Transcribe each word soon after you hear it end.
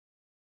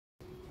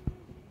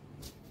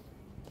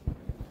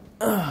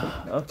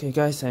Okay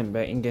guys, I'm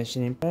back in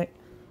Genshin Impact.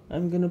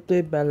 I'm gonna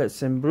play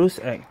Ballads and Brews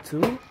Act 2.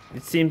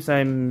 It seems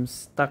I'm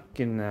stuck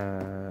in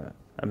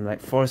I'm like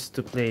forced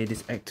to play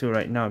this Act 2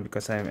 right now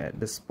because I'm at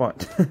the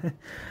spot.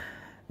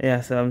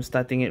 Yeah, so I'm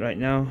starting it right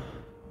now.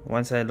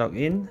 Once I log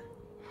in,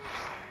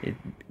 it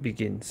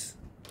begins.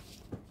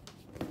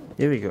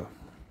 Here we go.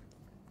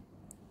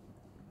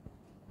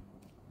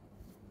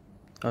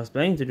 I was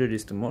planning to do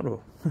this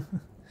tomorrow.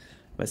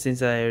 But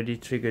since I already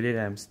triggered it,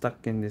 I'm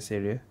stuck in this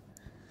area.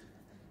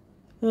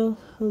 Well,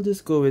 I'll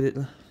just go with it.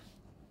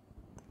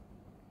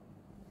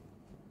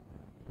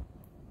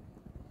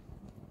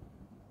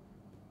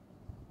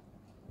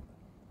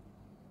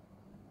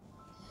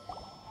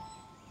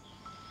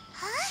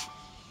 Huh?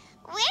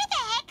 Where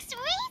the heck's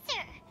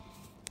Razor?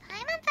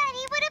 Paimon thought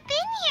he would have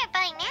been here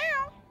by now.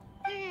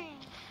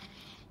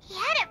 He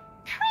had a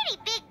pretty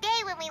big day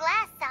when we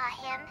last saw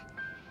him.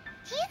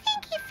 Do you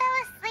think he fell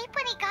asleep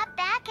when he got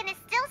back and is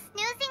still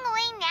snoozing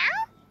away now?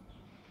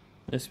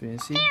 Let's wait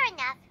and see. Fair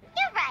enough.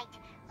 You're right.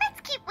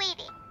 Let's keep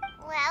waiting.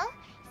 Well,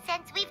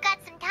 since we've got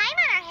some time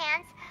on our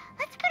hands,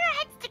 let's put our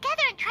heads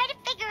together and try to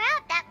figure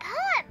out that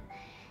poem.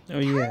 Oh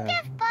yeah.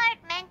 Tone-deaf Bard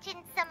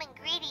mentioned some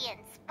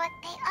ingredients, but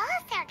they all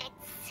sounded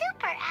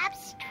super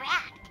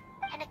abstract.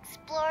 An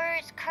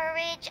explorer's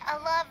courage, a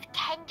love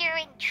tender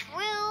and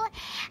true,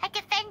 a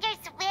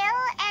defender's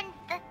will, and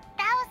the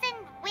thousand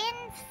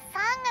winds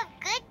song of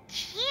good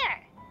cheer.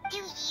 Do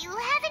you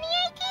have any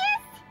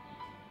ideas?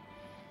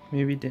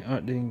 Maybe they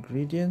add the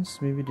ingredients,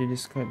 maybe they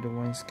describe the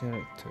wine's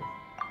character.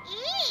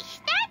 Eesh,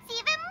 that's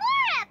even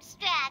more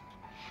abstract.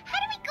 How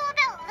do we go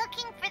about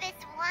looking for this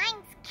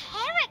wine's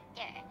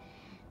character?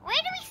 Where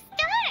do we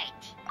start?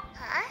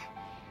 Huh?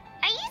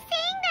 Are you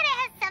saying that it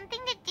has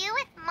something to do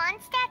with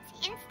Mondstadt's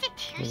The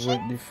institution?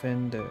 word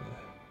defender,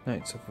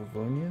 Knights of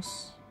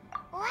Avonius.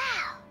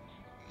 Wow,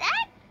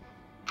 that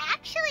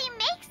actually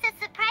makes a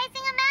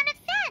surprising amount of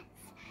sense.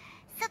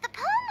 So the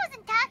poem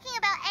wasn't talking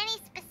about any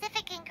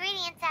specific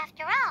ingredients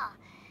after all.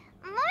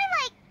 More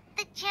like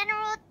the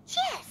general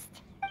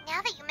gist. Now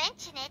that you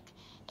mention it,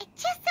 it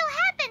just so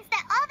happens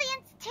that all the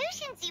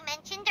institutions you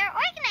mentioned are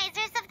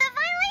organizers of the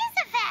Von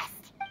Laser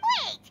Fest.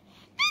 Wait,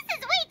 this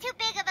is way too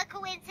big of a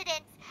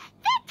coincidence.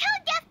 That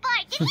tone-deaf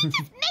bard, did he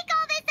just make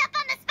all this up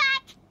on the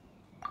spot?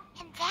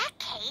 In that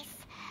case,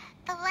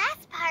 the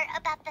last part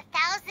about the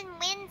Thousand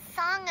Winds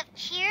Song of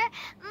Cheer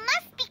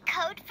must be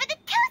code for the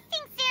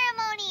toasting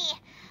ceremony.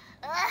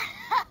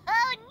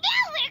 Oh,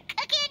 now we're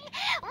cooking!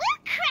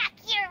 We'll crack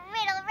your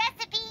riddle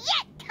recipe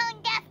yet,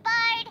 tone-deaf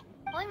bard!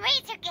 When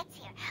Razor gets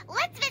here,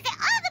 let's visit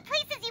all the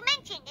places you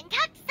mentioned and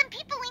talk to some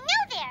people we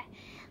know there.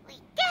 We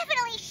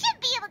definitely should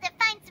be able to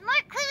find some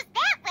more clues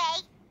that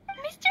way.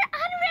 Mr.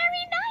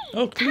 Honorary Knight!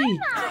 Oh, Klee!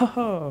 Paimon!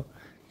 Haha!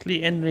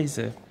 Klee and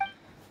Razor.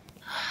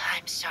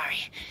 I'm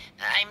sorry.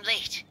 I'm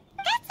late.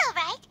 That's all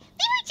right.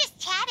 We were just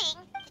chatting.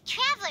 The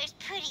Traveler's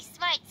pretty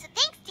smart, so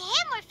thanks to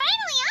him, we're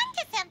finally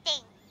onto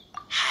something.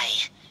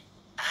 Hi.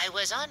 I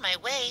was on my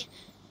way.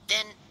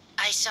 Then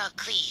I saw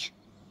Klee.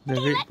 The They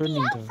red let me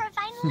burning out though. for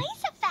Vine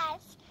Laser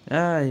Fest.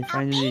 Ah, he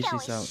finally Albedo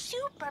she's is out.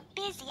 super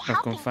busy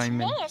helping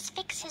confinement. Timaeus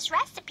fix his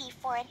recipe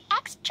for an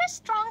extra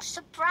strong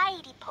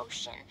sobriety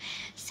potion,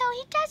 so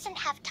he doesn't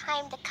have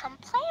time to come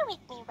play with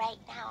me right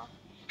now.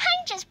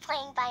 I'm just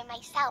playing by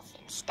myself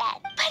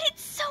instead. But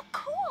it's so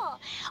cool!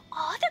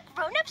 All the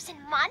grown-ups in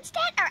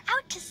Mondstadt are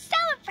out to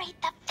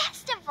celebrate the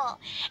festival.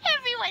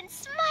 Everyone's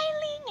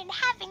smiling and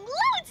having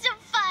loads of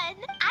fun.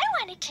 I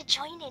wanted to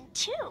join in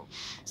too,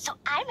 so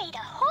I made a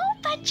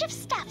whole bunch of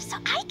stuff so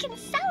I can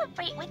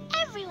celebrate with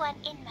everyone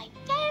in my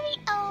very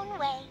own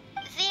way.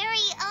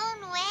 Very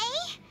own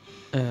way?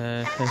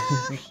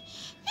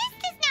 This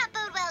does not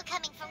bode well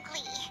coming from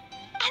Klee.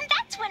 And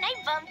that's when I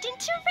bumped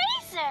into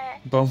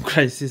Razor. Bomb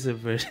crisis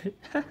averted.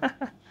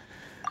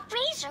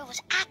 Razor was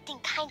acting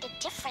kind of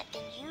different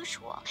than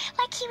usual,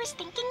 like he was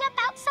thinking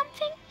about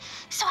something.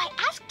 So I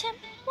asked him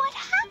what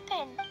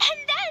happened. And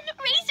then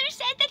Razor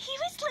said that he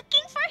was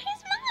looking for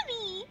his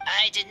mommy.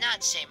 I did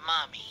not say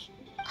mommy.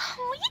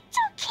 Oh, it's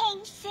okay,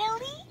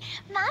 silly.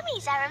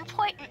 Mommies are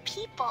important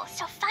people,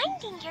 so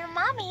finding your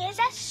mommy is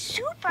a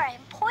super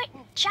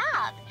important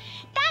job.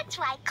 That's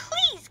why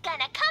Klee's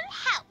gonna come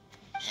help.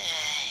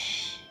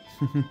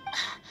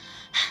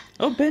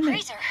 Oh, Bennett.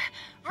 Razor!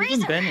 Even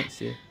Razor! Bennett's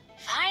here.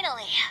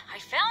 Finally, I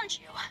found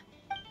you.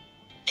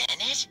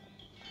 Bennett?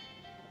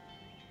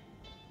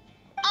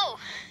 Oh,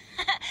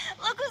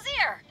 look who's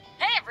here.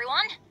 Hey,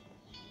 everyone.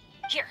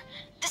 Here,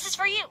 this is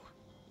for you.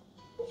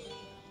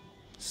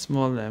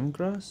 Small lamb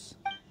grass?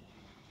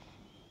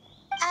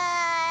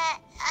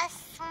 A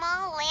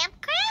small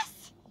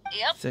lampgrass?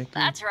 Yep, Exactly.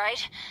 that's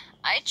right.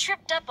 I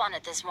tripped up on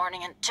it this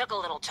morning and took a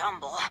little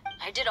tumble.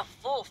 I did a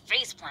full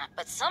faceplant,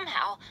 but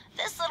somehow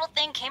this little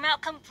thing came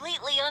out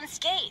completely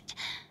unscathed.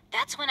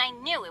 That's when I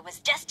knew it was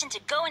destined to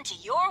go into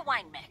your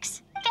wine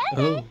mix.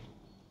 Bennett, Oh,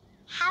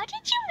 how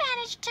did you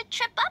manage to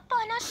trip up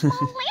on a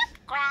small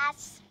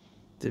lampgrass?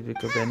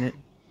 typical Bennett.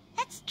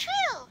 That's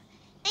true.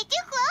 They do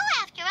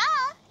glow after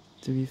all.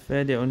 To be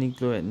fair, they only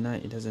glow at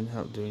night. It doesn't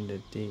help during the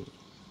day.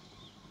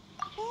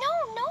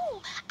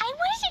 No, I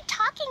wasn't talking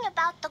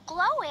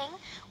glowing.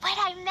 What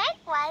I meant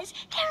was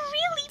they're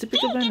really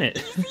Typical big Bennett.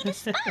 and easy to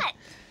spot.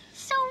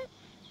 So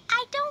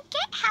I don't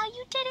get how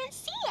you didn't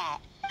see it.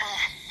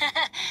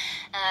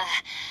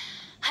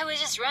 I was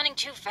just running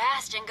too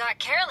fast and got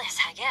careless,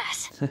 I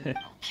guess.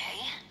 Okay,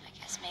 I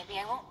guess maybe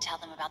I won't tell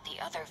them about the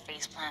other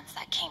faceplants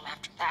that came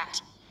after that.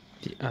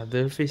 The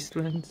other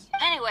faceplants?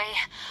 Anyway,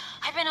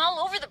 I've been all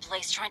over the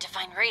place trying to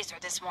find Razor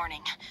this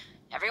morning.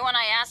 Everyone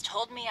I asked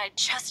told me I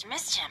just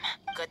missed him.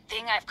 Good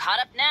thing I've caught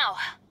up now.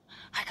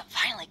 I can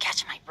finally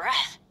catch my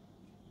breath.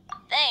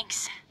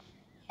 Thanks.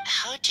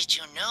 How did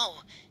you know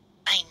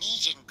I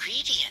need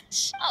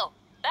ingredients? Oh,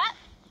 that?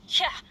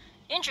 Yeah,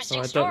 interesting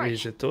Oh, I thought story.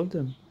 Razor told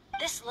them.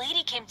 This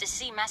lady came to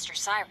see Master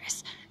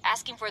Cyrus,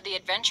 asking for the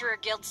Adventurer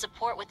Guild's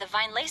support with the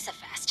Vine Lesa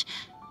Fest.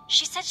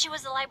 She said she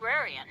was a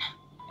librarian.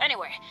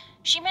 Anyway,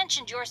 she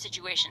mentioned your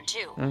situation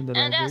too, The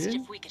and asked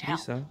librarian? if we could help.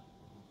 Lisa.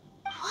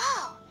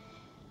 Whoa,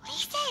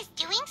 Lisa is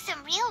doing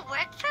some real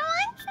work for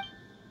once?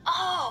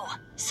 Oh,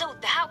 so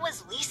that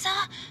was Lisa?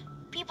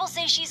 People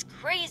say she's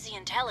crazy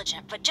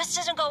intelligent, but just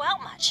doesn't go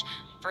out much.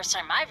 First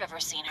time I've ever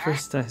seen her.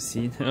 First time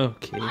seen.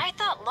 Okay. I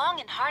thought long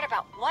and hard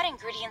about what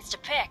ingredients to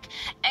pick,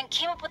 and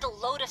came up with a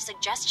load of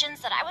suggestions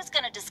that I was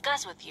going to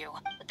discuss with you.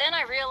 But then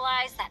I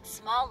realized that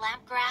small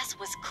lampgrass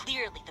was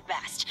clearly the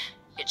best.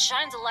 It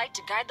shines a light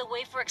to guide the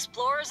way for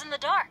explorers in the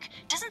dark.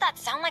 Doesn't that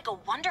sound like a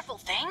wonderful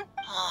thing?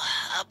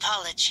 Oh,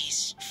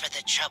 apologies for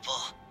the trouble.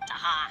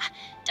 Ah,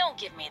 don't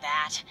give me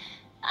that.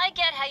 I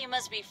get how you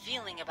must be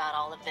feeling about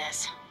all of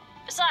this.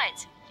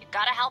 Besides, you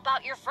gotta help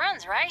out your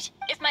friends, right?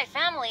 If my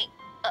family,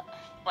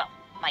 well,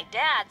 my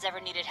dad's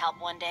ever needed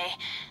help one day,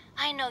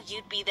 I know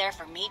you'd be there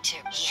for me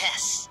too.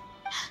 Yes.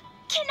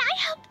 Can I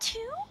help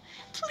too?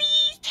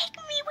 Please take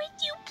me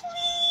with you,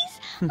 please.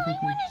 I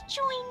want to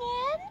join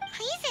in.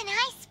 Clee's in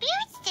high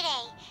spirits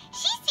today.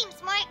 She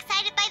seems more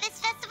excited by this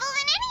festival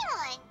than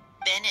anyone.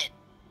 Bennett,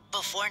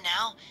 before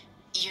now,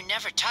 you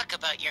never talk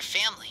about your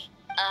family.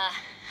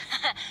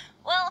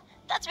 Well,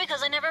 that's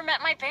because I never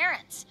met my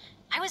parents.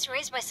 I was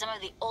raised by some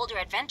of the older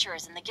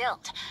adventurers in the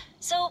guild,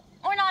 so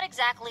we're not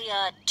exactly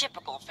a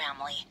typical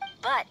family.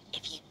 But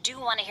if you do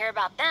want to hear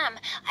about them,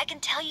 I can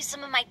tell you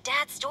some of my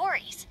dad's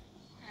stories.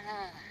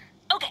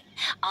 Okay,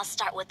 I'll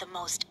start with the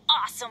most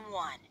awesome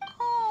one.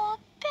 Oh,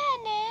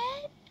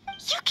 Bennett.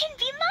 You can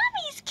be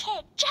Mommy's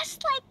kid,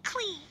 just like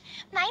Clee.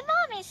 My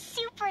mom is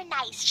super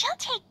nice. She'll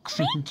take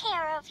great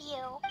care of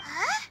you.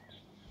 Huh?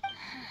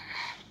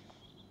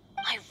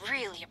 I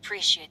really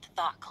appreciate the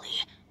thought,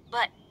 Clee,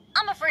 but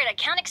I'm afraid I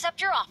can't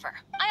accept your offer.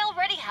 I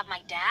already have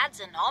my dad's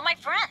and all my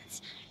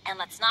friends. And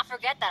let's not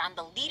forget that I'm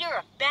the leader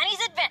of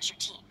Benny's adventure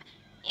team.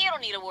 You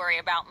don't need to worry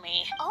about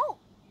me. Oh,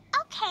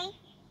 okay.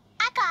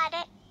 I got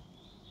it.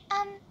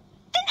 Then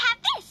have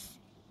this.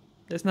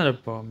 That's not a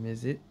bomb,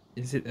 is it?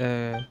 Is it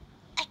A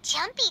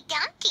jumpy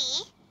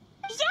dumpty?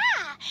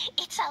 Yeah,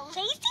 it's a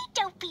lazy,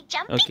 dopey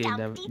jumpy Okay,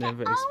 dumpty that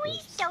never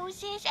always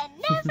explodes. dozes and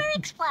never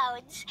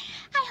explodes.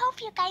 I hope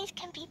you guys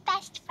can be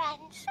best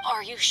friends.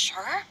 Are you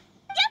sure?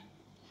 Yep.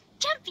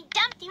 Jumpy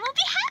Dumpty will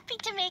be happy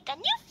to make a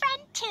new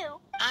friend too.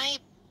 I'm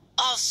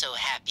also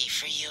happy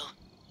for you.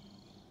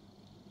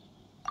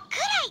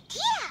 Good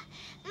idea.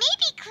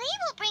 Maybe Clee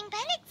will bring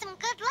Bennett some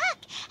good luck,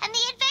 and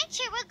the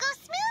adventure will go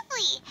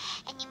smoothly.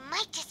 And you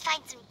might just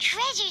find some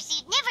treasures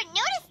you'd never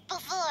noticed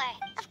before.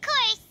 Of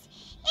course,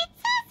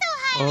 it's also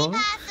highly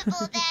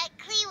possible that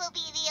Clee will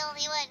be the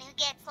only one who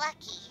gets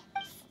lucky.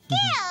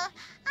 Still,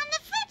 on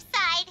the flip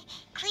side,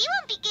 Clee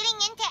won't be getting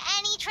into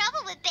any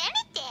trouble with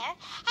Bennett there,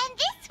 and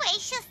this way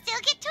she'll still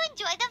get to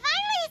enjoy the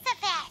Vine Lesa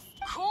Fest.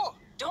 Cool.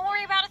 Don't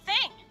worry about a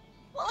thing.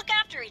 We'll look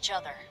after each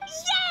other.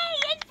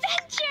 Yay!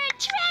 Adventure!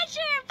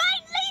 Treasure!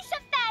 Vine Lesa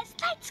Fest!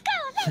 Let's go!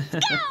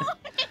 Let's go!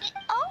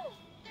 Oh,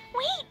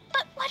 wait,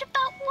 but what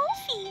about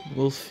Wolfie?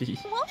 Wolfie?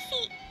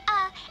 Wolfie,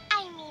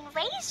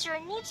 Razor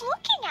needs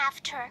looking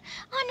after.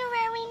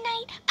 Honorary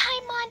Knight,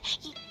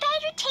 Paimon, you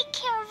better take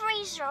care of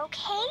Razor,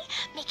 okay?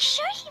 Make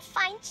sure he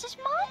finds his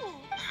mommy.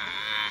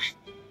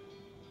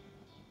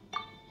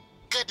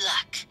 Good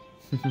luck.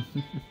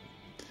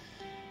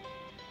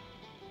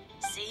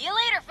 See you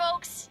later,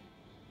 folks.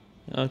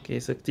 Okay,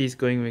 so Clee's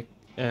going with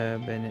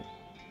Bennett.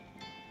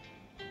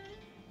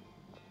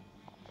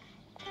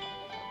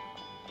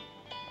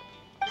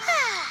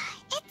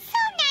 It's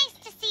so nice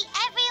to see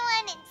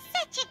everyone in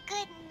such a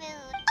good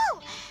mood. Oh,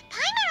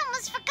 Paimon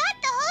almost forgot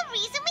the whole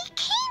reason we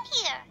came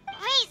here.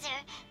 Razor,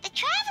 the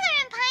Traveler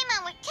and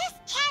Paimon were just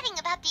chatting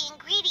about the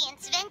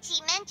ingredients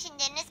Venti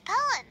mentioned in his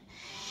poem.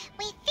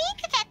 We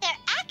think that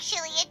they're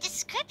actually a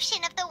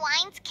description of the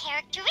wine's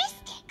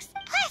characteristics.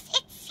 Plus,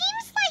 it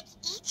seems like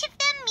each of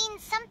them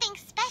means something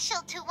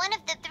special to one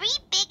of the 3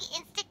 big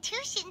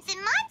institutions in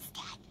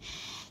Mondstadt.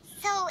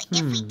 So,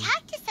 if we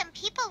talk to some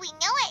people we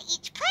know at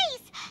each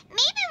place,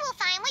 maybe we'll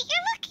find what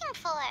you're looking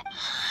for.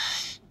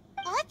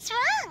 What's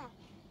wrong?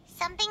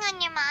 Something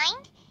on your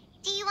mind?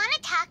 Do you want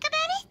to talk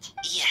about it?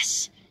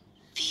 Yes.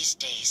 These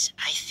days,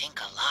 I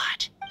think a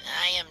lot.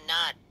 I am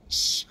not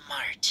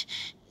smart.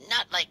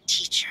 Not like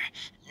teacher.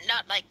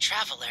 Not like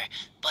traveler.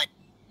 But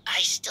I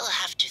still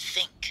have to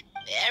think.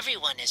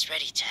 Everyone is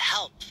ready to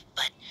help,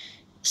 but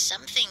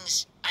some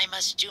things I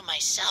must do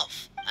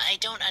myself. I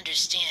don't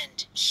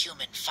understand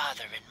human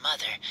father and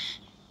mother,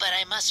 but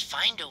I must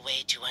find a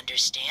way to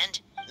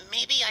understand.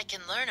 Maybe I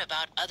can learn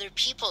about other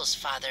people's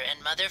father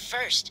and mother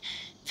first,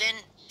 then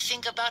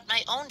think about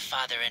my own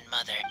father and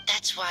mother.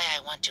 That's why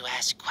I want to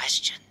ask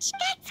questions.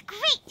 That's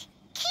great!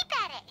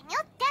 Keep at it, and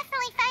you'll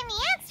definitely find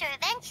the answer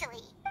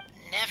eventually.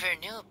 Never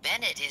knew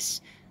Bennett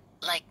is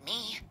like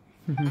me.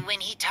 When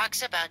he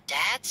talks about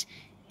dads,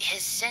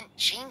 his scent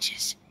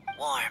changes.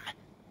 Warm,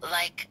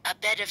 like a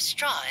bed of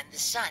straw in the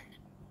sun.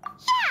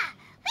 Yeah,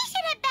 we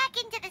should head back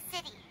into the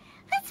city.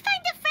 Let's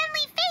find a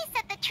friendly face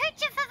at the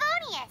Church of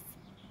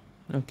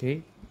Favonius.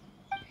 Okay.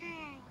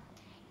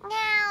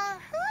 Now,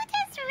 who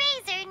does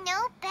Razor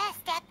know best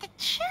at the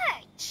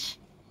church?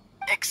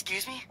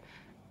 Excuse me?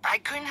 I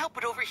couldn't help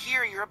but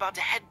overhear you're about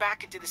to head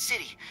back into the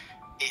city.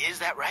 Is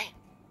that right?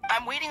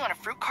 I'm waiting on a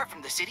fruit cart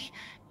from the city.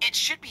 It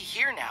should be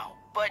here now,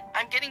 but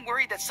I'm getting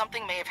worried that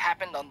something may have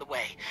happened on the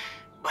way.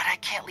 But I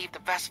can't leave the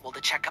festival to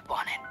check up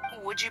on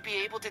it. Would you be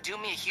able to do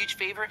me a huge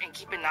favor and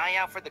keep an eye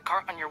out for the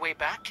cart on your way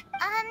back?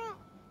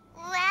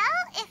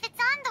 Well, if it's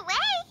on the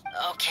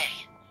way. Okay,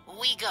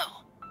 we go.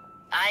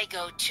 I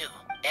go too.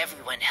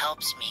 Everyone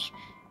helps me.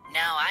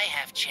 Now I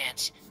have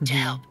chance to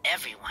help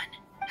everyone.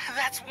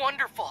 That's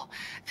wonderful.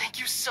 Thank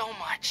you so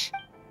much.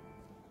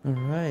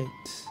 Alright.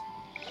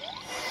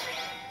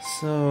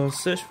 So,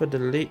 search for the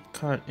late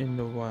card in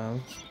the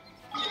wild.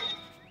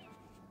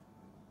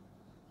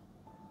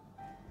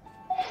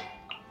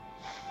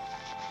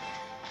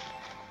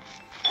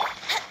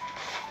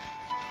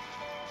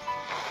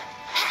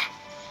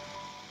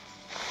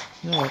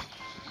 No.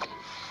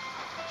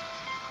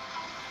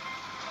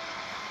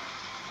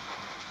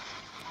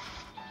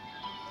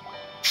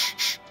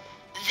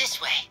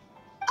 This way.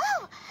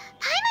 Oh,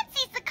 Paimon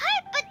sees the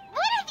cart, but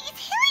what are these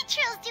hilly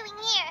trails doing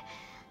here?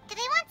 Do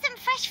they want some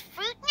fresh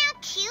fruit now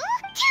too?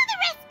 To the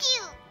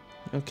rescue!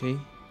 Okay.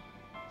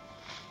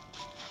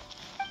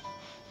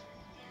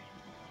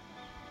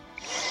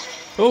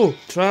 Oh,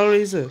 trial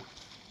razor.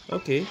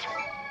 Okay.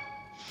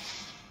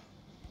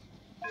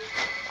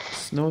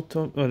 Snow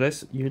Tom. Oh,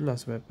 that's your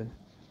last weapon.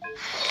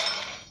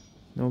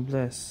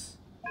 Noblesse.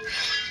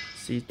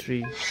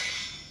 C3.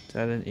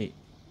 Talent 8.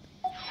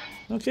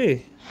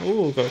 Okay.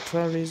 Oh, got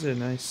trial razor.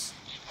 Nice.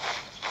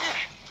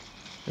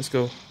 Let's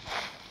go.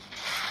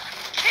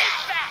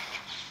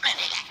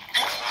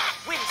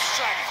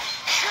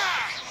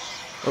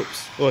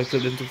 Oops. Oh, I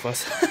clicked in too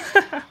fast.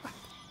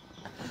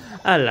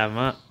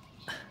 Alamak.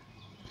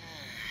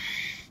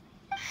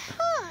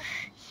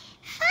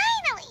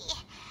 Finally!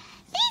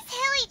 These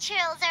hilly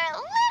trails are a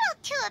little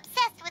too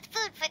obsessed with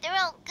food for their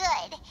own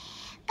good.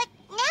 But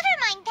never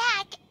mind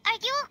that. Are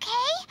you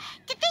okay?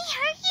 Did they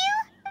hurt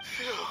you?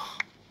 Phew.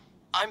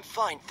 I'm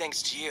fine,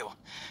 thanks to you.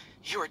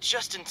 You were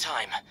just in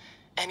time.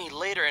 Any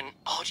later and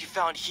all you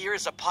found here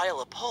is a pile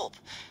of pulp.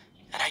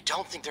 And I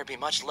don't think there'd be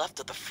much left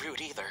of the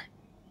fruit either.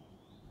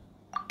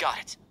 Got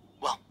it.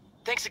 Well,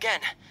 thanks again.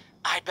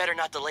 I'd better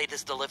not delay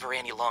this delivery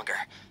any longer.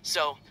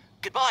 So,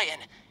 goodbye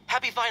and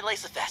happy Vine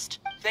Lace Fest.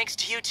 Thanks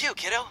to you too,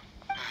 kiddo.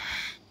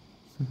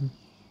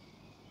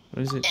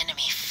 What is it?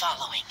 Enemy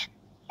following.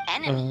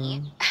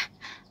 Enemy?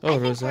 Oh, I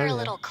think Rosaria. we're a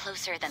little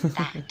closer than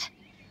that.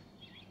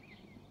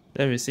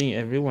 Then we're seeing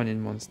everyone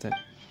in Mondstadt.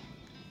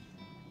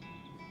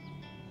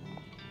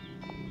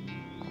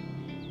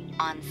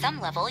 On some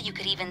level, you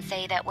could even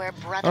say that we're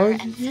brother Oh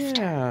and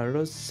sister. yeah,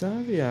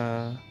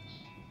 Rosaria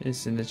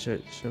is in the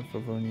Church of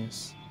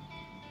Favonius.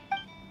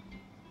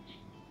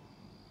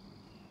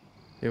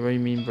 Hey, what do you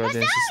mean brother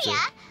and sister?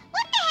 Rosaria,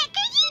 what the heck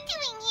are you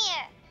doing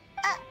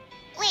here?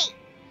 Wait.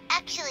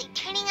 Actually,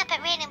 turning up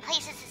at random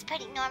places is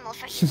pretty normal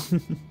for you.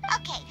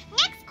 Okay,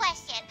 next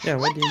question. Yeah,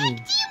 what what do the you heck mean?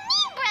 do you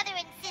mean, brother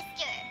and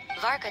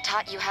sister? Varka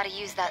taught you how to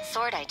use that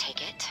sword, I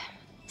take it.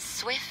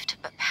 Swift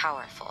but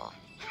powerful.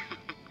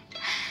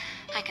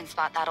 I can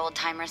spot that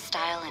old-timer's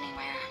style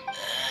anywhere.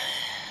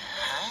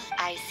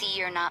 I see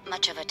you're not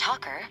much of a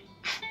talker.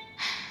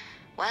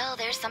 Well,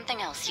 there's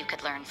something else you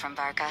could learn from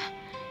Varka.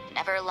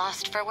 Never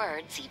lost for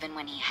words, even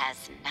when he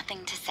has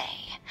nothing to say.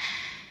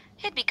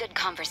 It'd be good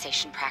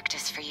conversation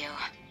practice for you.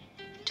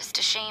 Just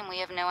a shame we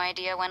have no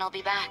idea when I'll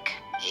be back.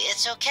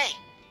 It's okay.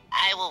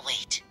 I will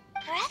wait.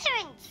 Brother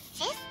and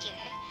sister?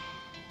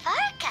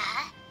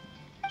 Varka?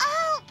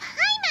 Oh,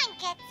 Paimon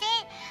gets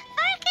it.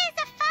 Varka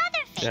is a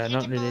father figure Yeah,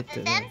 not to both related,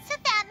 of them, no. so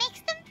that makes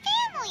them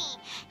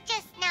family.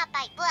 Just not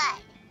by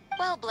blood.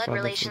 Well, blood Father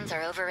relations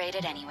figure. are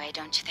overrated anyway,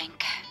 don't you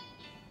think?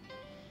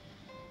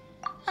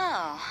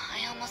 Oh,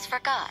 I almost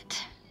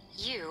forgot.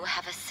 You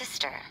have a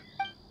sister.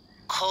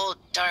 Cold,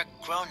 dark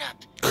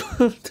grown-up.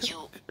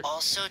 You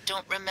also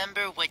don't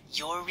remember what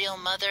your real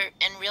mother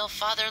and real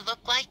father look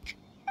like?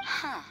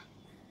 Huh.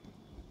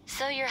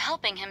 So you're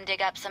helping him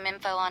dig up some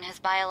info on his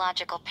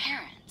biological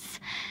parents.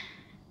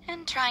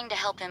 And trying to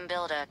help him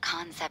build a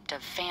concept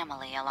of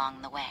family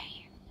along the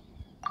way.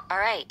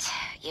 Alright,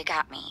 you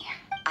got me.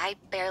 I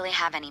barely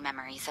have any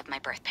memories of my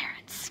birth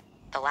parents.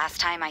 The last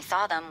time I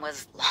saw them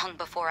was long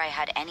before I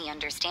had any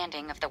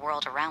understanding of the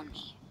world around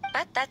me.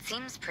 But that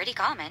seems pretty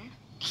common.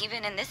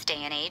 Even in this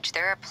day and age,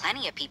 there are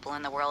plenty of people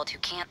in the world who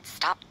can't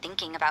stop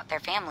thinking about their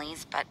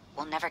families, but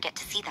will never get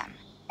to see them.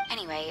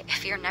 Anyway,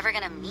 if you're never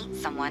gonna meet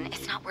someone,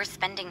 it's not worth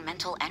spending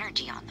mental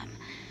energy on them.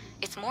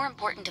 It's more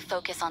important to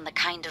focus on the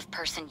kind of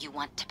person you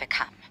want to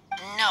become.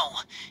 No,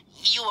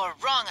 you are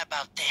wrong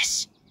about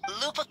this.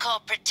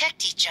 Lupical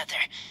protect each other.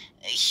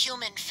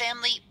 Human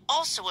family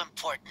also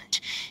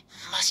important.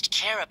 Must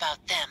care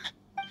about them.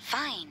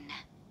 Fine.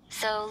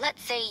 So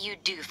let's say you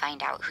do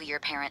find out who your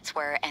parents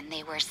were and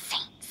they were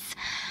saints.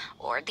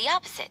 Or the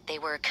opposite, they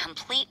were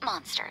complete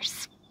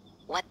monsters.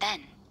 What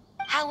then?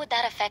 How would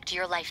that affect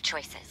your life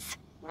choices?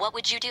 What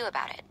would you do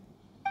about it?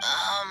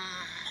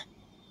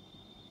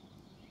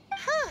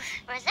 Whew,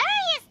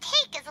 Rosaria's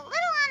take is a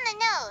little on the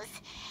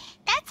nose.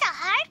 That's a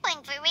hard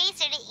one for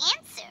Razor to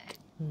answer.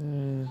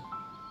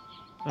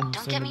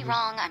 Don't get me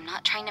wrong, I'm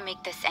not trying to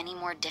make this any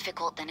more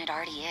difficult than it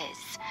already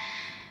is.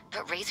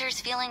 But Razor's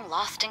feeling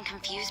lost and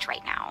confused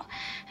right now,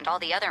 and all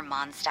the other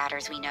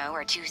Mondstadters we know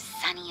are too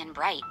sunny and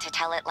bright to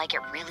tell it like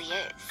it really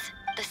is.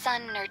 The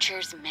sun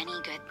nurtures many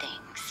good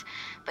things,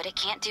 but it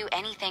can't do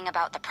anything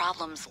about the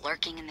problems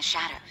lurking in the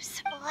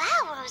shadows.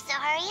 Wow,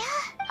 Rosaria.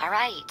 All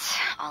right,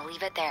 I'll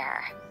leave it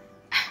there.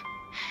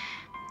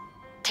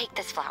 Take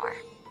this flower.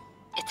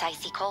 It's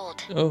icy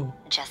cold,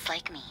 just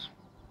like me.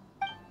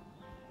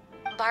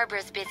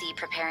 Barbara's busy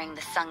preparing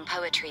the sung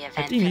poetry event.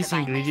 I think for these the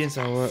Vine ingredients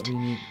are what we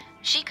need.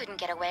 She couldn't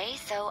get away,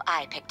 so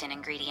I picked an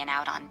ingredient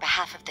out on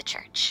behalf of the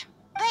church.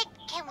 But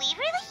can we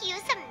really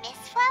use a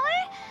mist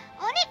flower?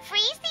 Won't it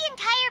freeze the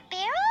entire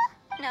barrel?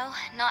 No,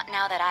 not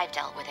now that I've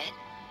dealt with it.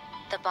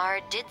 The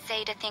bard did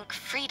say to think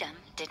freedom,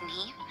 didn't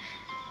he?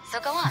 So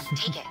go on,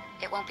 take it.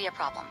 It won't be a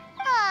problem.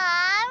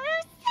 Aw,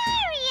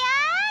 Rosaria!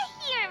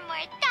 You're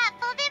more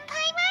thoughtful than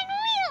Paimon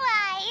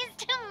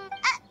realized.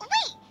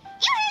 Wait!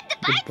 You heard the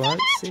bard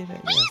say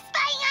that? Were you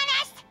spying on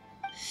us?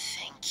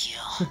 Thank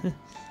you.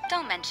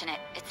 Don't mention it.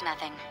 It's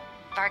nothing.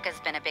 Varga's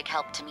been a big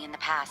help to me in the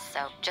past,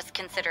 so just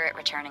consider it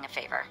returning a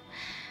favor.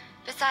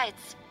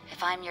 Besides,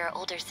 if I'm your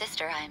older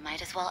sister, I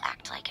might as well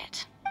act like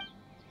it.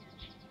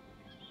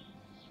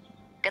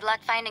 Good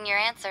luck finding your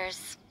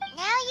answers.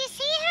 Now you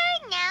see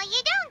her, now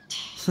you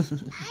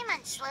don't.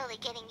 Paimon's slowly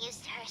getting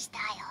used to her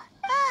style.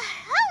 Oh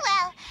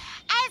well,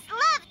 as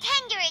love,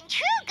 tender, and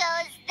true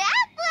goes,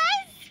 that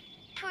was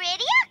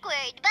pretty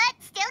awkward, but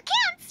still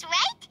counts,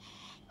 right?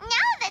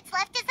 Now that's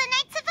left is the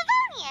Knights of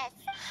Favonius.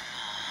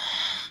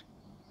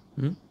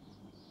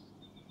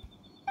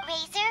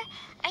 Razor,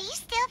 are you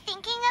still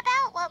thinking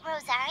about what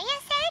Rosaria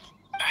said?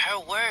 Her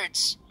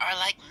words are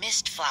like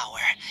mist flower.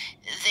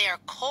 They are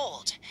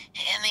cold,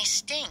 and they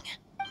sting.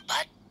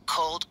 But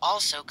cold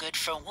also good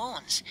for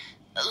wounds.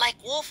 Like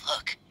wolf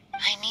hook.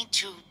 I need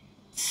to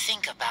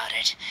think about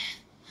it.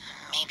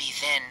 Maybe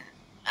then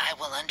I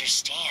will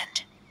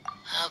understand.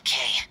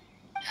 Okay,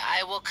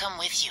 I will come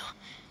with you.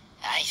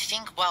 I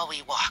think while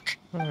we walk.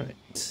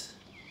 Alright.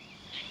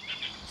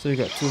 So we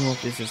got 2 more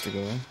places to go,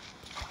 eh?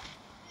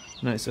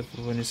 Knights of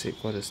Favonius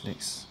headquarters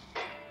next.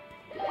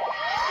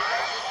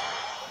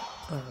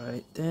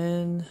 Alright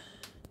then.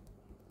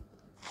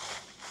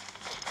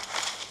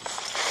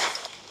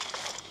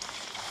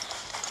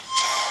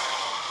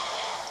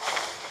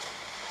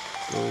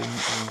 Going in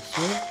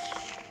here.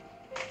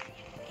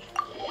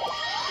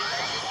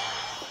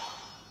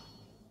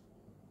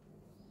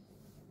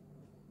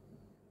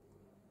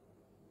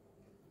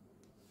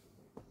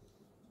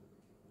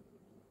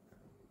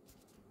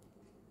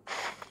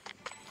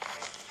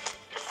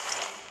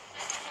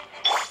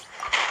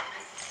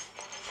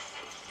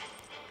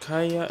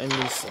 Kaya and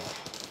Lisa.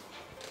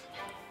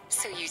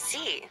 So you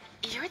see,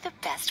 you're the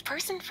best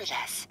person for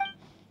this.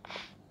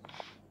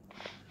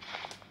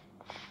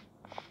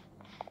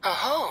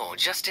 Oh,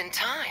 just in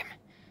time.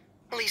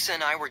 Lisa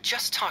and I were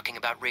just talking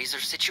about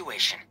Razor's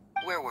situation.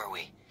 Where were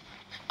we?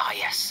 Ah,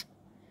 yes.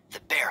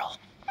 The barrel.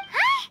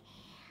 Huh?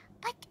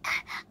 But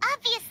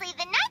obviously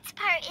the nuts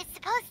part is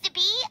supposed to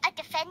be a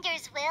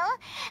defender's will.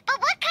 But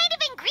what kind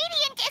of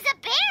ingredient is a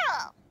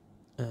barrel?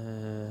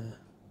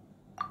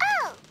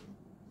 Oh.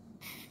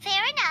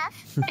 Fair enough.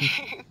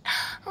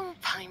 Oh,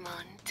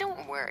 Paimon,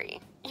 don't worry.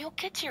 You'll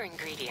get your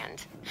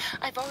ingredient.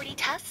 I've already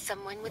tasked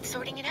someone with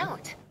sorting it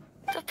out.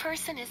 The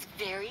person is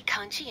very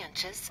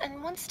conscientious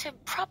and wants to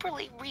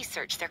properly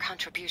research their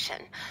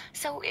contribution,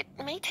 so it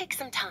may take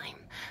some time,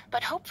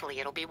 but hopefully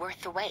it'll be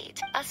worth the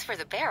wait. As for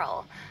the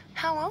barrel,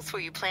 how else were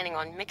you planning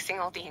on mixing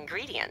all the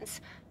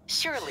ingredients?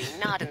 Surely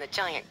not in the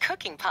giant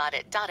cooking pot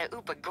at Dada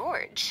Upa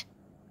Gorge.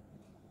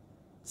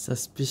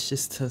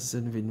 Suspicious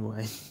doesn't win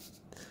wine.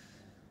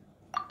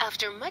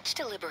 After much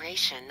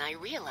deliberation, I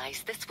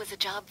realized this was a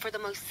job for the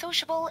most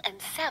sociable and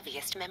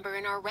savviest member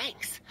in our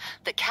ranks,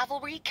 the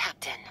cavalry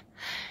captain.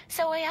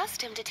 So I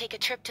asked him to take a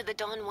trip to the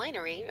Dawn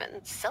Winery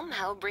and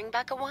somehow bring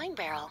back a wine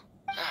barrel.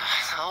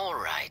 All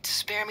right,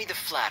 spare me the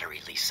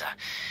flattery, Lisa.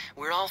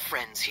 We're all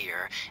friends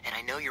here, and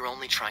I know you're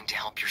only trying to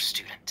help your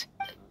student.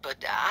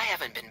 But I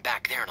haven't been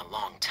back there in a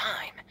long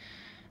time.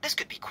 This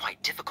could be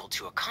quite difficult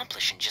to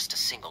accomplish in just a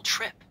single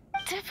trip.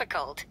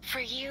 Difficult? For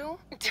you?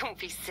 Don't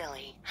be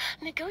silly.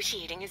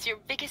 Negotiating is your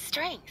biggest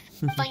strength.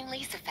 Vine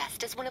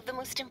Fest is one of the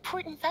most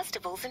important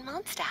festivals in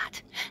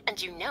Mondstadt.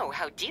 And you know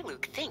how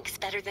Diluc thinks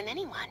better than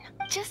anyone.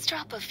 Just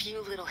drop a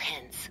few little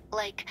hints,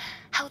 like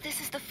how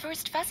this is the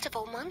first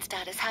festival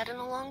Mondstadt has had in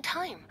a long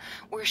time.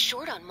 We're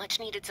short on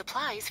much-needed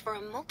supplies for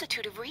a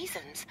multitude of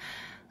reasons.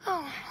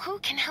 Oh, who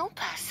can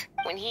help us?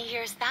 When he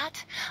hears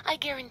that, I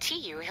guarantee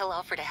you he'll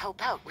offer to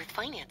help out with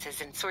finances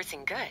and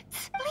sourcing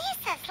goods.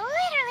 Lisa's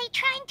literally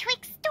trying to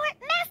extort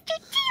Master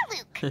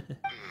Diluc.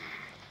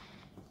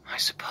 I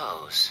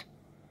suppose.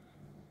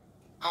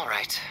 All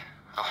right,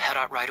 I'll head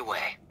out right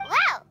away.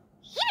 Wow,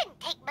 he didn't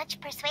take much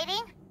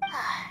persuading.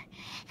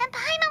 And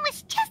Paimon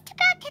was just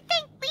about to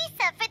thank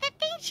Lisa for the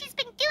things she's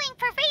been doing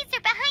for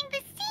Razor behind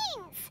the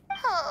scenes.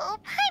 Oh,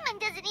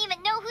 Paimon doesn't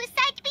even know whose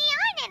side to be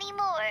on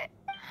anymore.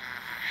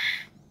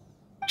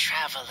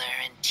 Traveler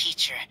and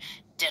teacher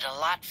did a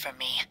lot for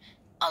me.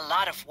 A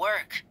lot of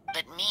work.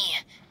 But me,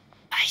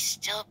 I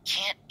still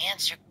can't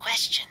answer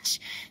questions.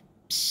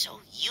 So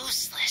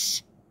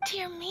useless.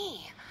 Dear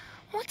me,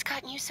 what's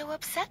gotten you so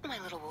upset, my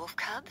little wolf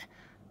cub?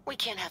 We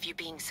can't have you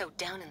being so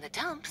down in the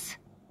dumps.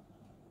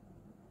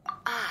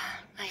 Ah,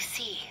 I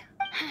see.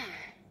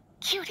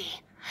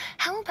 Cutie,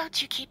 how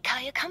about you keep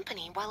Kaya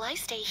company while I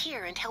stay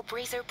here and help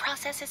Razor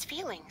process his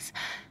feelings?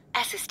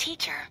 As his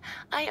teacher,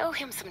 I owe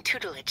him some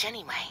tutelage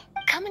anyway.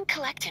 Come and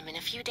collect him in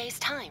a few days'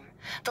 time.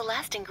 The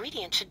last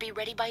ingredient should be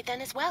ready by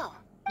then as well.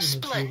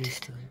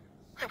 Splendid.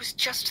 I was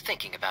just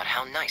thinking about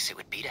how nice it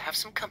would be to have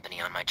some company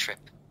on my trip.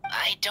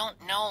 I don't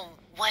know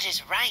what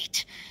is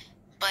right,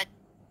 but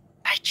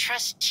I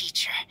trust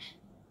teacher.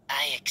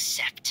 I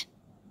accept.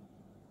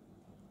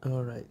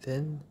 Alright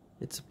then,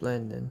 it's a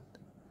plan then.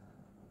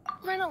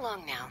 Run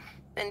along now,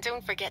 and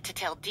don't forget to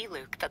tell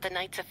Diluc that the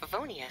Knights of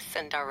Favonius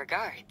send our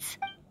regards.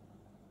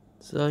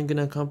 So I'm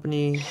gonna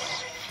accompany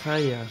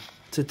Kaya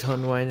to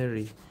Dawn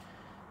Winery.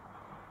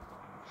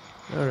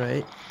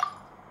 Alright.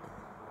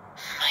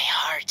 My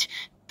heart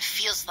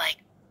feels like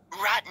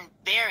rotten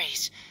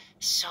berries.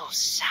 So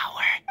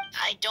sour.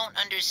 I don't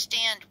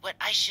understand what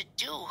I should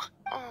do.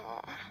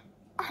 Oh,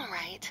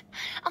 alright.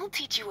 I'll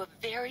teach you a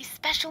very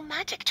special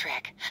magic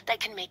trick that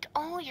can make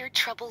all your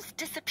troubles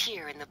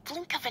disappear in the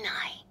blink of an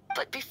eye.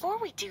 But before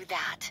we do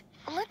that,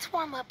 let's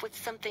warm up with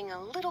something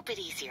a little bit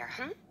easier,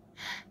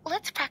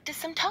 Let's practice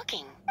some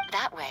talking.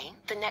 That way,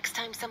 the next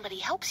time somebody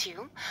helps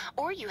you,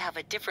 or you have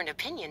a different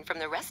opinion from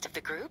the rest of the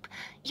group,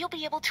 you'll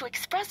be able to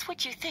express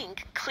what you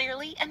think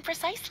clearly and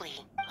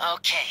precisely.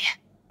 Okay,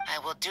 I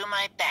will do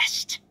my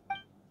best.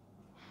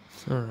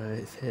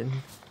 Alright then.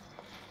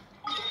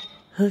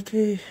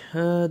 Okay,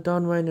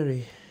 Dawn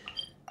Winery.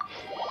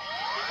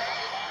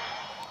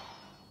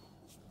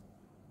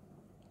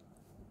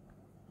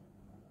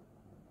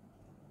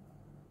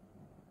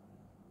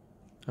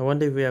 I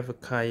wonder if we have a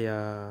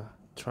Kaya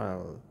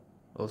trial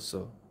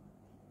also.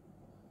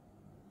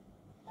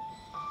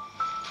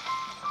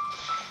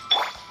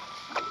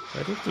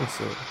 I don't think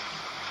so.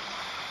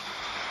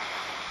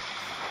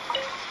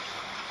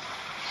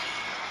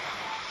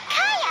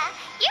 Kaya,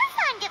 you're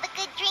fond of a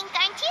good drink,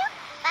 aren't you?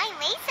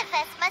 Vine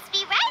Fest must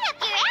be right up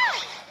your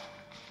alley.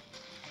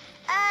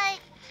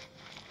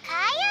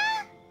 Kaya?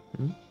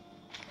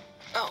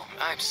 Oh,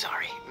 I'm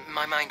sorry.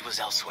 My mind was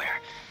elsewhere.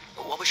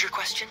 What was your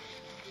question?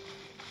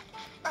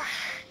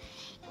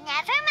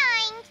 Never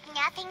mind.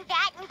 Nothing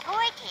that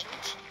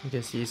important. I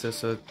guess he's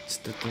also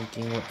still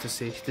thinking what to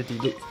say to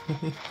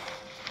Diluc.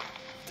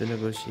 To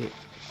negotiate.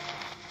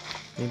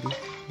 Maybe.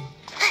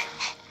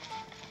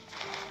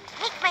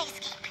 Make my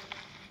escape.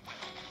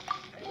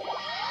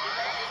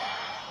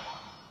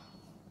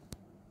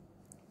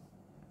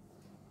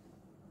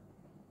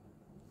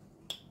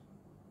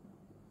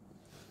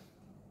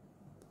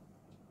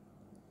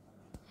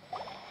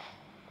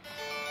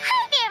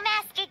 Hi there,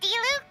 Master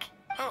Diluc.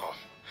 Oh,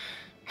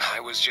 I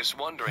was just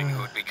wondering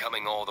who'd be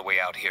coming all the way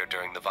out here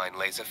during the Vine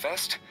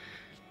Fest.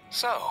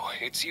 So,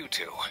 it's you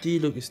two.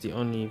 Diluc is the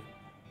only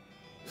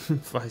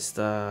 5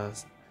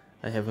 stars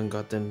I haven't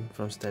gotten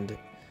from Standard.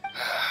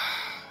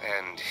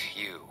 And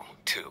you,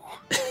 too.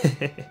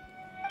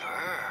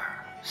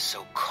 Brr,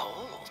 so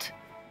cold.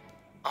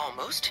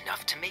 Almost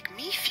enough to make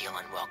me feel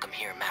unwelcome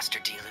here, Master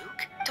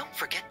Diluc. Don't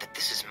forget that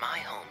this is my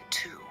home,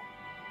 too.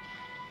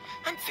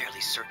 I'm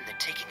fairly certain that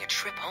taking a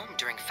trip home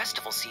during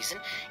festival season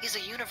is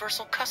a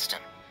universal custom,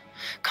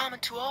 common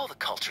to all the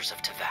cultures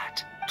of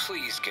Teyvat.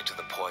 Please get to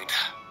the point.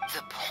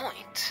 The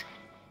point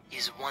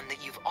is one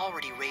that you've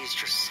already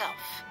raised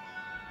yourself.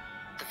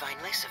 The Vine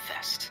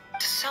Fest.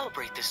 To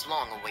celebrate this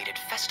long-awaited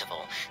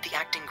festival, the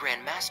Acting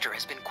Grand Master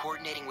has been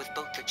coordinating with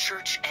both the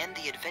Church and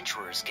the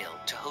Adventurers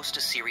Guild to host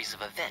a series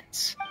of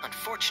events.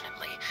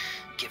 Unfortunately,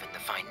 given the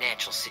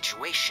financial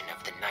situation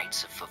of the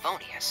Knights of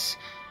Favonius,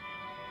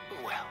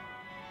 well,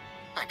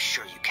 I'm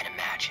sure you can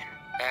imagine.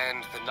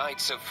 And the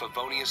Knights of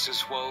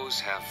Favonius'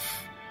 woes have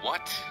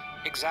what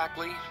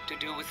exactly to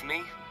do with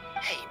me?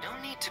 Hey, no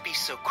need to be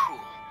so cruel.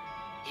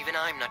 Even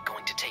I'm not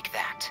going to take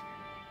that.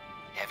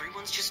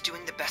 Everyone's just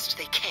doing the best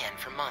they can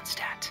for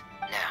Mondstadt.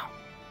 Now,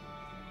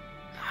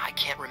 I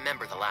can't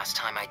remember the last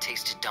time I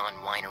tasted Dawn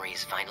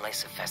Winery's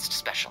Weinlesefest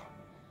special.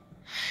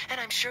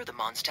 And I'm sure the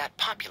Mondstadt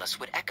populace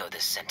would echo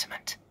this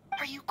sentiment.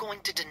 Are you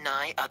going to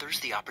deny others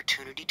the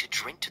opportunity to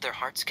drink to their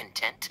heart's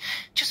content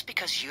just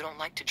because you don't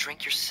like to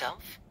drink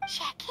yourself?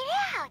 Check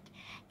it out.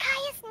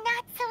 Kaya's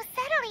not so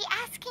subtly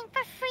asking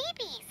for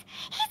freebies.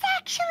 He's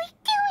actually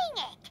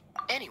doing it.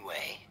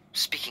 Anyway,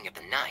 speaking of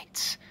the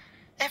Knights,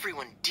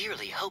 everyone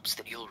dearly hopes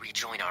that you'll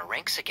rejoin our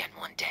ranks again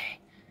one day.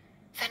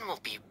 Then we'll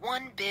be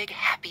one big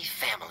happy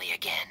family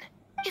again.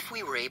 If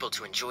we were able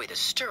to enjoy the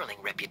sterling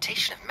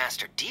reputation of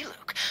Master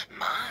Diluc,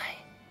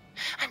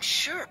 I'm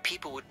sure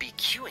people would be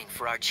queuing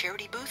for our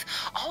charity booth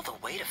all the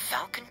way to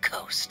Falcon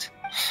Coast.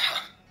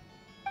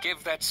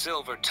 Give that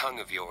silver tongue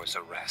of yours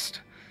a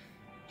rest.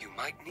 You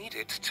might need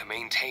it to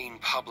maintain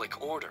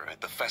public order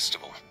at the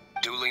festival.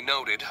 Duly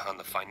noted on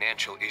the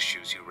financial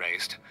issues you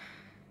raised.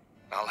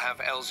 I'll have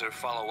Elzer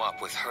follow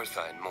up with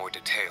Hertha in more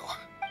detail.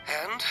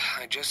 And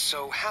I just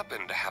so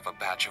happen to have a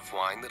batch of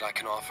wine that I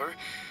can offer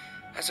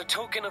as a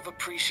token of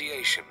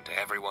appreciation to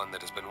everyone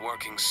that has been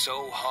working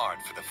so hard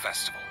for the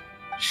festival.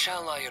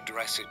 Shall I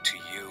address it to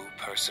you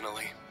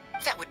personally?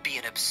 That would be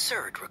an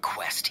absurd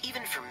request,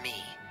 even for me.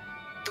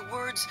 The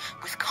words,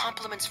 with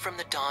compliments from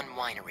the Dawn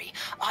Winery,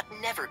 ought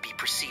never be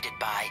preceded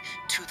by,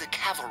 to the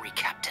cavalry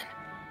captain.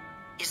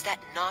 Is that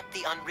not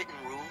the unwritten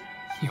rule?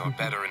 You're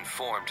better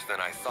informed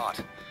than I thought.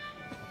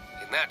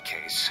 In that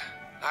case,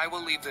 I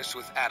will leave this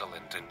with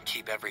Adelant and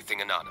keep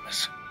everything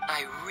anonymous.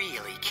 I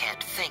really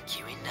can't thank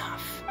you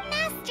enough.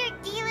 Master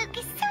Diluc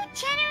is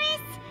so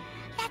generous.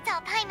 That's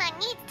all Paimon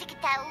needs to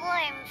get that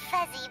warm,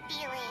 fuzzy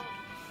feeling.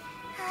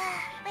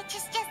 Which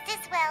is just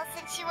as well,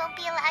 since you won't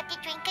be allowed to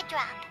drink a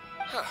drop.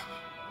 Huh.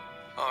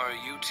 Are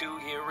you two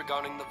here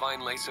regarding the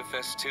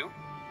Weinlesefest too?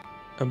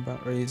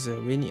 About Razor,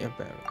 we need a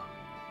barrel.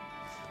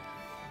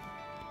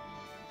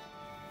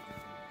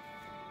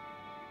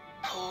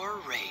 Poor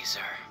Razor.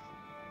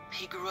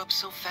 He grew up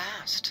so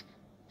fast,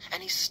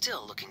 and he's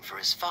still looking for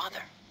his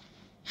father.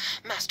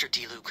 Master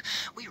Diluc,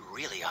 we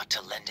really ought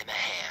to lend him a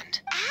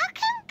hand. How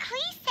come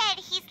Klee said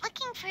he's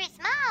looking for his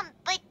mom,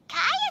 but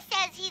Kaya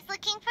says he's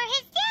looking for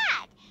his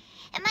dad?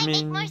 It might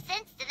make more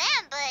sense to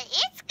them, but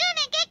it's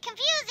gonna get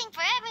confusing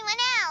for everyone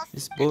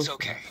else. It's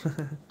okay.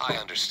 I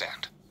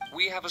understand.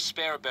 We have a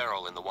spare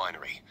barrel in the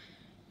winery.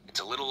 It's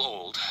a little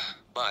old,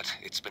 but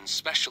it's been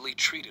specially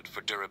treated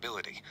for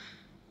durability.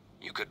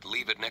 You could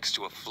leave it next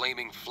to a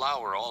flaming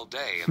flower all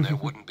day and there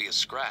wouldn't be a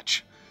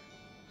scratch.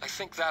 I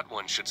think that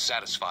one should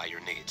satisfy your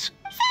needs.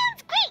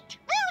 Sounds great!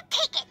 We'll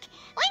take it!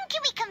 When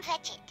can we come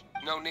fetch it?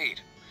 No need.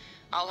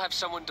 I'll have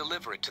someone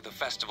deliver it to the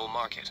festival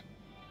market.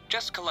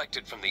 Just collect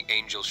it from the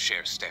Angel's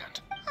Share stand.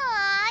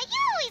 Aw, you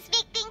always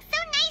make things so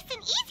nice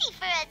and easy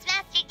for us,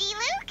 Master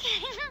Diluc.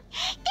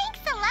 Thanks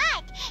a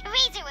lot.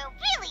 Razor will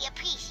really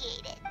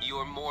appreciate it.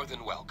 You're more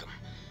than welcome.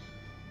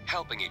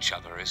 Helping each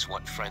other is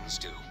what friends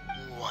do.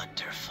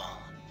 Wonderful.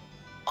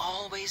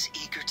 Always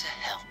eager to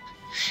help,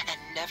 and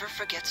never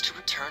forgets to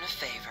return a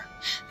favor.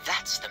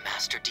 That's the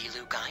Master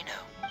Diluc I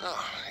know.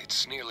 Oh,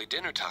 it's nearly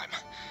dinner time.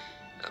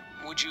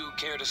 Would you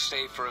care to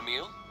stay for a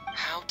meal?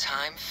 How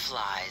time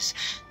flies.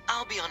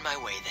 I'll be on my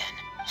way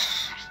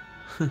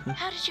then.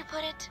 How did you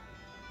put it?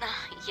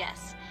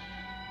 Yes.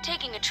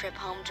 Taking a trip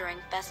home during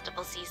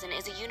festival season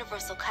is a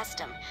universal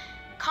custom,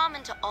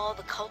 common to all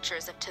the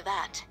cultures of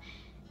Teyvat.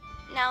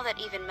 Now that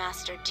even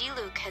Master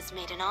Diluc has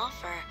made an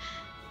offer,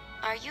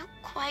 are you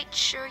quite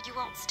sure you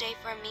won't stay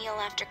for a meal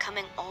after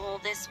coming all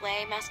this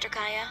way, Master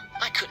Kaya?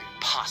 I couldn't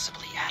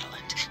possibly,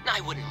 Adelant.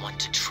 I wouldn't want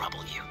to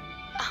trouble you.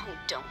 Oh,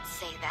 don't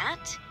say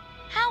that.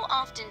 How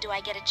often do I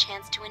get a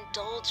chance to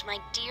indulge my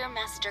dear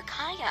Master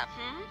Kaya,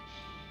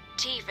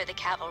 Tea for the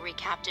cavalry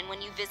captain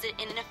when you visit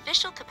in an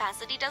official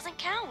capacity doesn't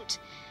count.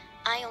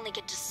 I only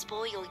get to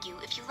spoil you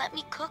if you let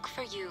me cook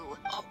for you.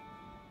 Oh,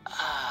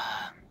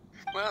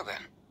 Well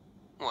then,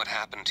 what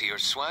happened to your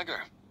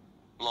swagger?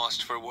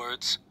 Lost for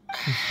words?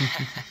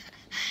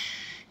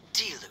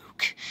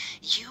 Diluc,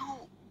 you...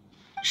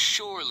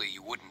 Surely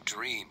you wouldn't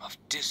dream of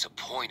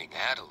disappointing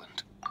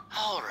Adelant.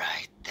 All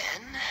right,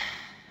 then.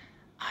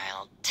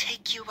 I'll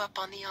take you up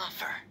on the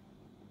offer.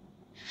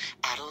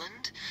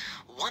 Adelant,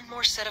 one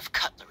more set of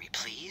cutlery,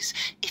 please,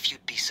 if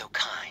you'd be so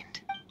kind.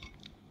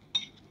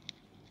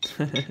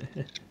 Ooh,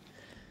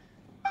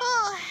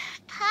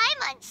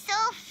 Paimon's so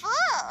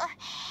full.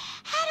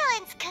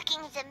 Adeline's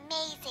cooking's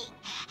amazing.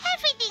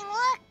 Everything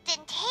looked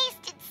and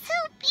tasted so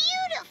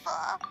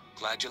beautiful.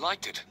 Glad you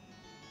liked it.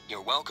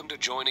 You're welcome to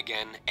join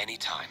again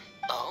anytime.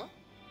 Oh?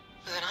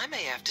 Then I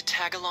may have to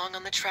tag along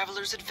on the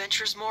Traveler's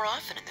adventures more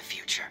often in the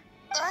future.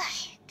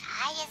 Ugh,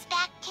 Kaya's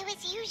back to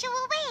his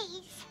usual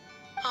ways.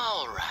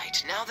 All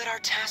right, now that our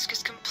task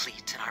is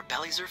complete and our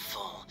bellies are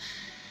full,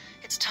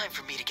 it's time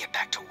for me to get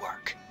back to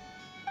work.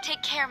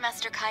 Take care,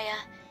 Master Kaya.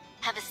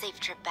 Have a safe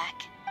trip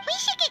back. We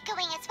should get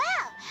going as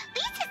well.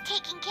 Lisa's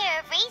taking care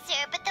of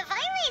Razor, but the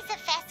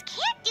Weinlesefest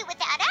can't do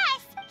without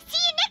us. See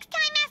you next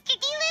time, Master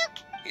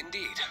Diluc.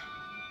 Indeed.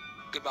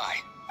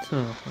 Goodbye.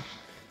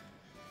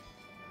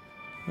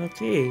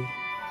 Okay.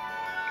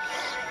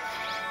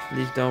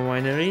 leave down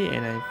winery,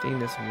 and I think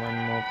there's one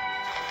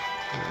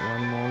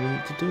more we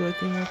need to do, I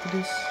think, after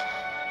this.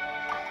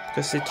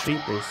 Because it's 3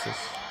 places.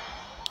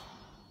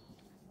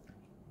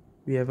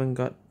 We haven't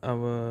got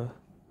our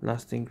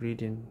last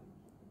ingredient.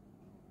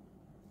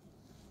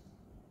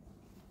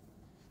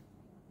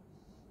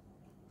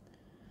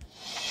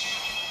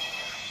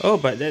 Oh,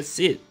 but that's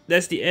it.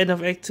 That's the end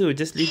of Act 2.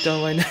 Just leave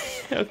down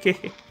winery.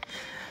 Okay.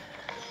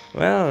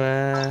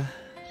 Well,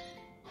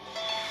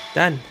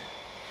 done.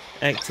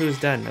 Act 2 is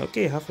done.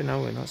 Okay, half an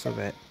hour, not so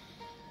bad.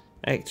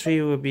 Act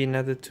 3 will be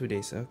another 2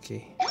 days.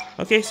 Okay.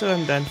 Okay, so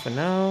I'm done for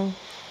now.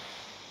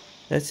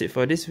 That's it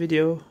for this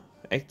video.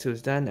 Act 2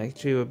 is done. Act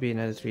 3 will be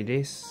another 3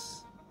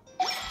 days.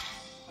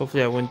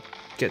 Hopefully I won't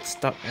get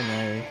stuck and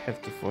I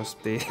have to force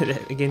play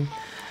that again.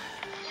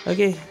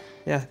 Okay,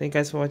 yeah, thank you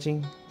guys for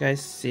watching.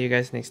 Guys, see you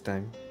guys next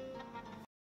time.